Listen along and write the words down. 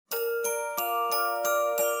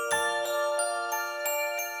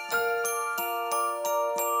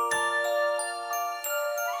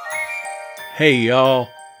Hey y'all,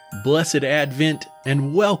 blessed Advent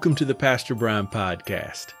and welcome to the Pastor Brian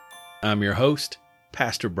Podcast. I'm your host,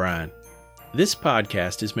 Pastor Brian. This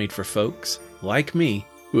podcast is made for folks like me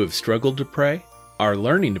who have struggled to pray, are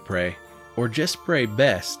learning to pray, or just pray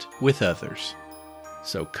best with others.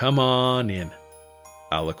 So come on in.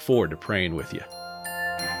 I look forward to praying with you.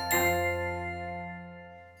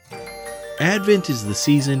 Advent is the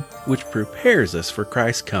season which prepares us for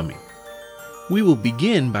Christ's coming. We will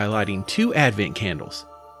begin by lighting 2 Advent candles.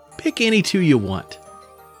 Pick any 2 you want.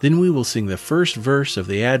 Then we will sing the first verse of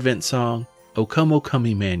the Advent song, O Come,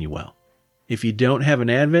 Emmanuel. If you don't have an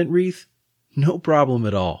Advent wreath, no problem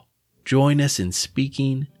at all. Join us in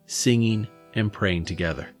speaking, singing, and praying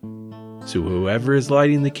together. So whoever is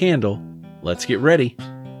lighting the candle, let's get ready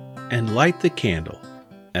and light the candle.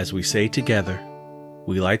 As we say together,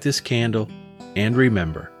 we light this candle and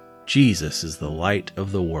remember, Jesus is the light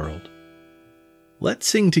of the world. Let's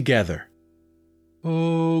sing together.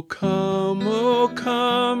 O come,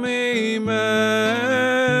 Emmanuel,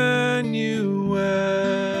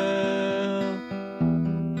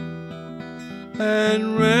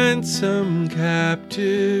 and ransom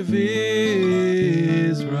captive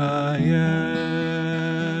Israel,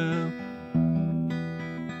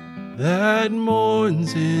 that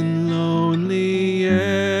mourns in lonely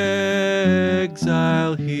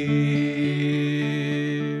exile here,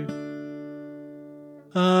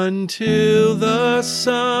 until the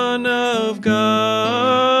Son of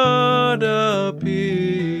God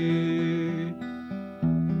appear.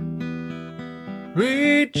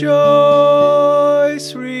 Rejoice,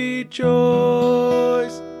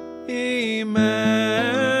 rejoice, Emmanuel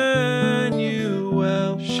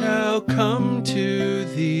shall come to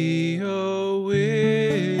thee, O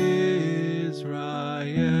Israel.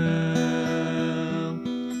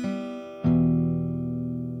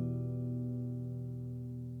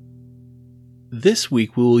 This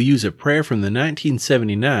week we will use a prayer from the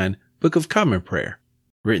 1979 Book of Common Prayer,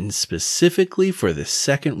 written specifically for the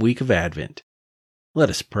second week of Advent. Let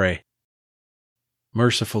us pray.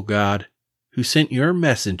 Merciful God, who sent your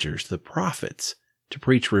messengers, the prophets, to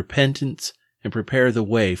preach repentance and prepare the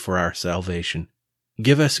way for our salvation,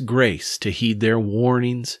 give us grace to heed their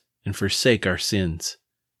warnings and forsake our sins,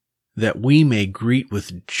 that we may greet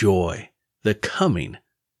with joy the coming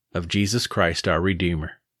of Jesus Christ our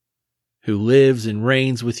Redeemer, who lives and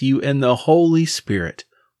reigns with you and the Holy Spirit,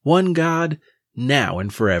 one God, now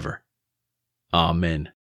and forever.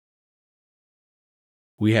 Amen.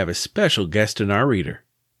 We have a special guest in our reader,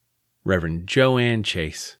 Reverend Joanne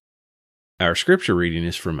Chase. Our scripture reading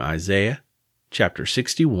is from Isaiah chapter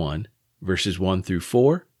 61, verses 1 through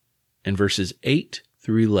 4, and verses 8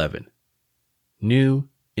 through 11. New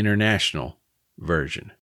International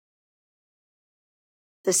Version.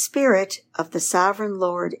 The Spirit of the Sovereign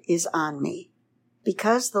Lord is on me,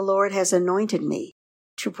 because the Lord has anointed me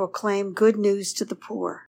to proclaim good news to the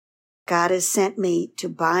poor. God has sent me to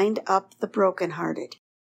bind up the brokenhearted,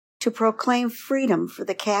 to proclaim freedom for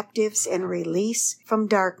the captives and release from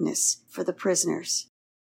darkness for the prisoners,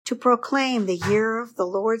 to proclaim the year of the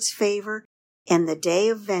Lord's favor and the day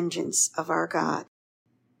of vengeance of our God,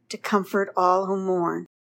 to comfort all who mourn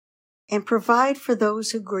and provide for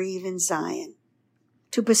those who grieve in Zion,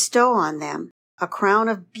 to bestow on them a crown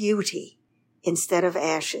of beauty instead of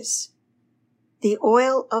ashes, the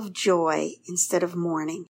oil of joy instead of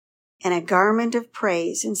mourning, and a garment of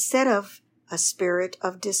praise instead of a spirit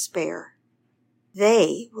of despair.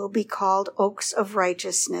 They will be called oaks of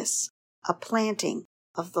righteousness, a planting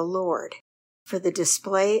of the Lord, for the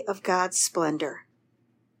display of God's splendor.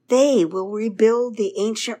 They will rebuild the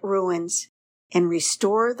ancient ruins and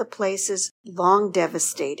restore the places long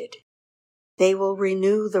devastated. They will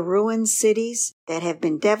renew the ruined cities that have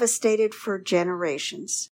been devastated for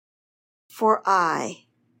generations. For I,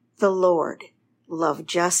 the Lord, love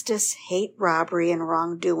justice, hate robbery, and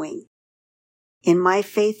wrongdoing. In my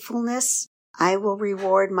faithfulness, I will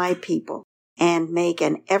reward my people and make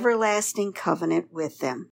an everlasting covenant with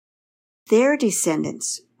them. Their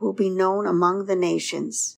descendants will be known among the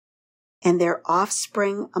nations, and their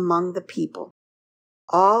offspring among the people.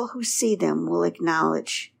 All who see them will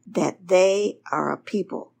acknowledge that they are a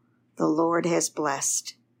people the Lord has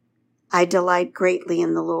blessed. I delight greatly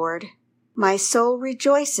in the Lord. My soul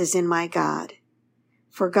rejoices in my God.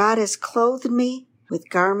 For God has clothed me with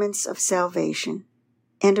garments of salvation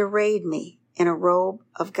and arrayed me in a robe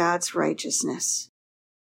of God's righteousness.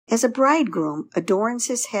 As a bridegroom adorns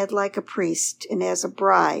his head like a priest, and as a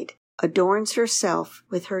bride adorns herself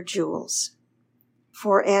with her jewels.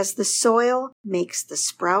 For as the soil makes the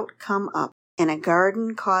sprout come up, and a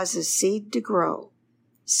garden causes seed to grow,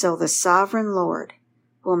 so the sovereign Lord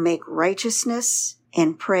will make righteousness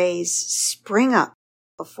and praise spring up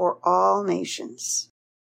before all nations.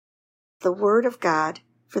 The word of God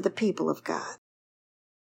for the people of God.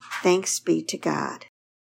 Thanks be to God.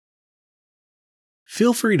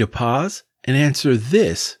 Feel free to pause and answer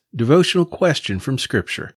this devotional question from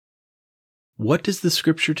Scripture. What does the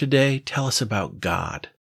Scripture today tell us about God?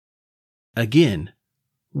 Again,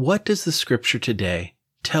 what does the Scripture today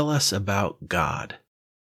tell us about God?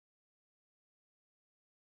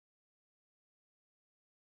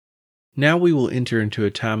 Now we will enter into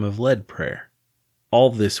a time of led prayer.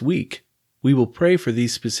 All this week, we will pray for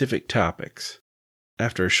these specific topics.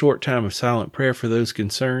 After a short time of silent prayer for those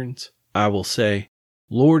concerns, I will say,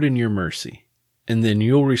 Lord, in your mercy, and then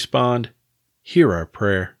you'll respond, hear our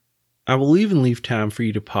prayer. I will even leave time for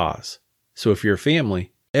you to pause. So if you're a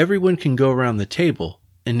family, everyone can go around the table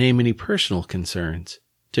and name any personal concerns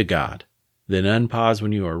to God. Then unpause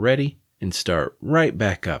when you are ready and start right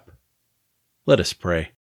back up. Let us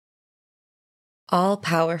pray.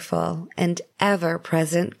 All-powerful and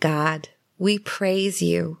ever-present God, we praise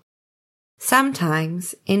you.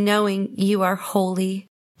 Sometimes, in knowing you are holy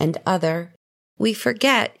and other, we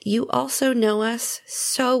forget you also know us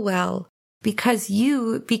so well because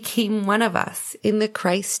you became one of us in the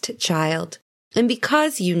Christ child. And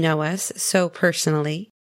because you know us so personally,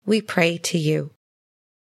 we pray to you,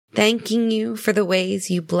 thanking you for the ways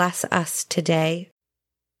you bless us today.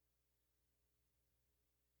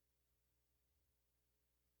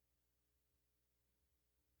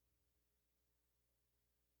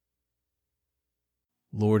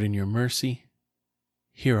 Lord, in your mercy,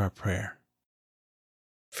 hear our prayer.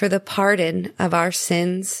 For the pardon of our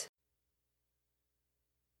sins,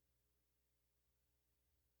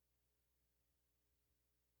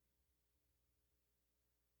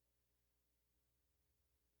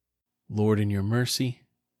 Lord, in your mercy,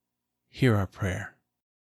 hear our prayer.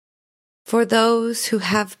 for those who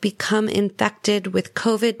have become infected with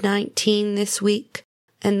COVID-19 this week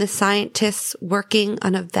and the scientists working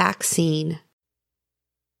on a vaccine.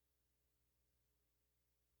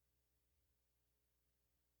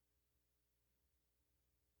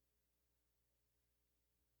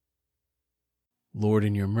 Lord,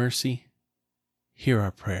 in your mercy, hear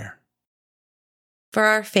our prayer. For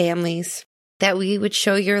our families, that we would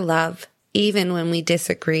show your love even when we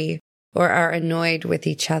disagree or are annoyed with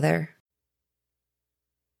each other.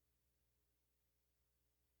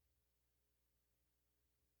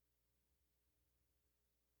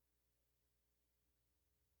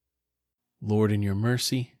 Lord, in your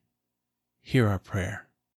mercy, hear our prayer.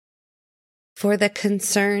 For the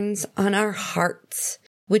concerns on our hearts,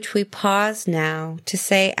 which we pause now to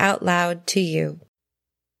say out loud to you.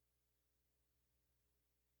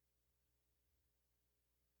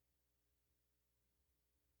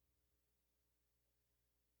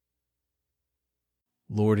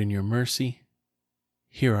 Lord, in your mercy,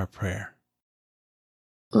 hear our prayer.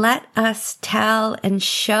 Let us tell and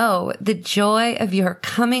show the joy of your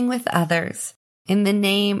coming with others in the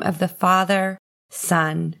name of the Father,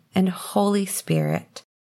 Son, and Holy Spirit.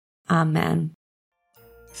 Amen.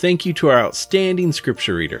 Thank you to our outstanding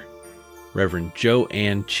scripture reader, Reverend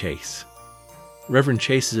Joanne Chase. Reverend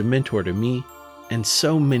Chase is a mentor to me and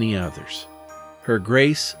so many others. Her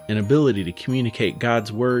grace and ability to communicate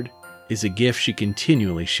God's Word is a gift she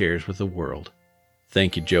continually shares with the world.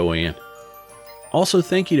 Thank you, Joanne. Also,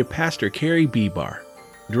 thank you to Pastor Carrie Bebar,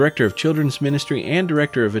 Director of Children's Ministry and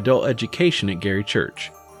Director of Adult Education at Gary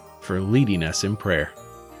Church, for leading us in prayer.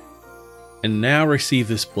 And now receive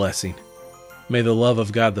this blessing. May the love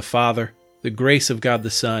of God the Father, the grace of God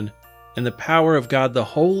the Son, and the power of God the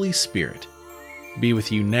Holy Spirit be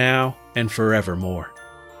with you now and forevermore.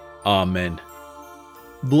 Amen.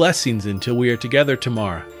 Blessings until we are together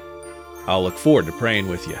tomorrow. I'll look forward to praying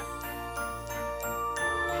with you.